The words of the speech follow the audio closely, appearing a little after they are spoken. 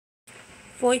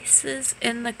Voices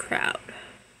in the crowd.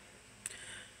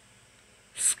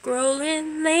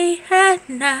 Scrolling late at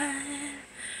night,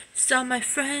 saw my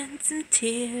friends in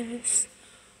tears.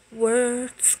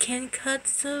 Words can cut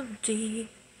so deep,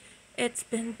 it's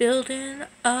been building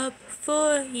up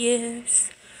for years.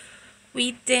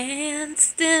 We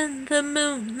danced in the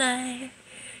moonlight,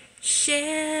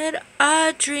 shared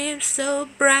our dreams so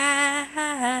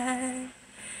bright.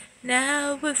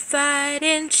 Now we're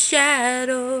fighting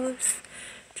shadows,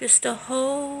 just to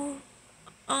hold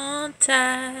on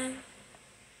tight.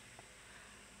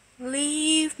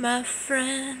 Leave my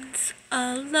friends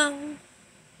alone.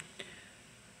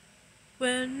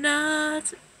 We're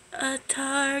not a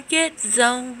target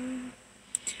zone,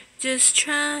 just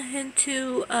trying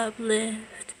to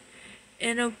uplift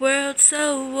in a world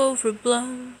so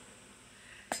overblown.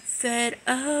 Fed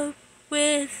up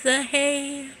with the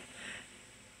hate,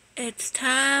 it's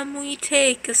time we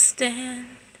take a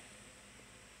stand.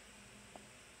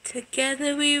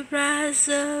 Together we rise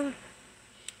up,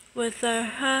 with our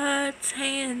hearts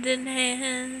hand in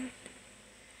hand.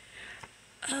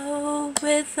 Oh,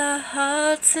 with our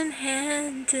hearts in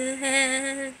hand to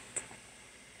hand.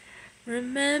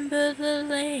 Remember the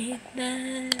late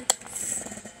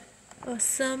nights or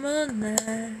summer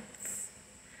nights,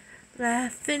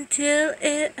 laughing till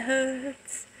it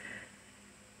hurts,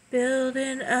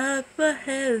 building up a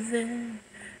heaven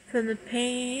from the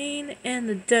pain and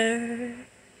the dirt.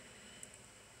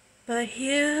 But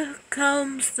here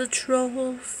comes the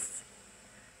trolls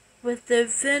with their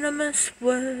venomous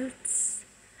words,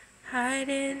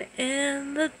 hiding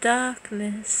in the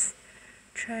darkness,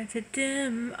 trying to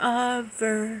dim our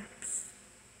verbs.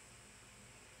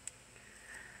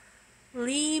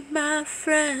 Leave my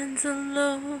friends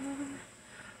alone,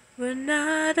 we're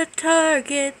not a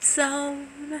target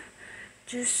zone,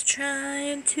 just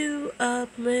trying to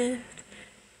uplift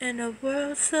in a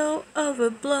world so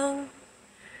overblown.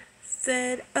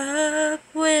 Fed up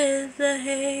with the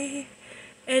hate,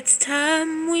 it's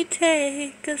time we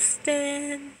take a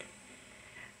stand.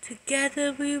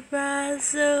 Together we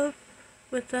rise up,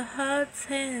 with our hearts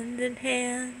hand in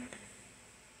hand.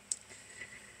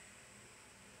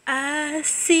 I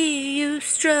see you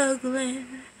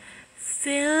struggling,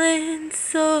 feeling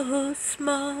so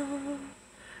small.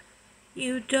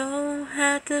 You don't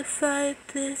have to fight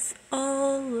this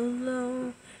all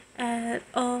alone at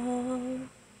all.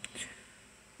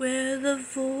 We're the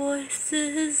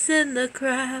voices in the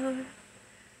crowd,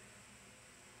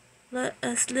 let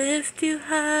us lift you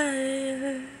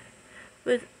higher.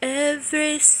 With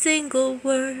every single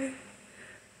word,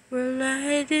 we're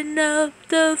lighting up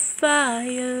the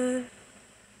fire.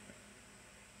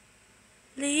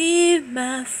 Leave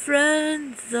my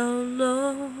friends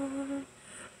alone,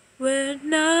 we're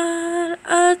not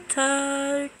a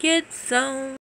target zone.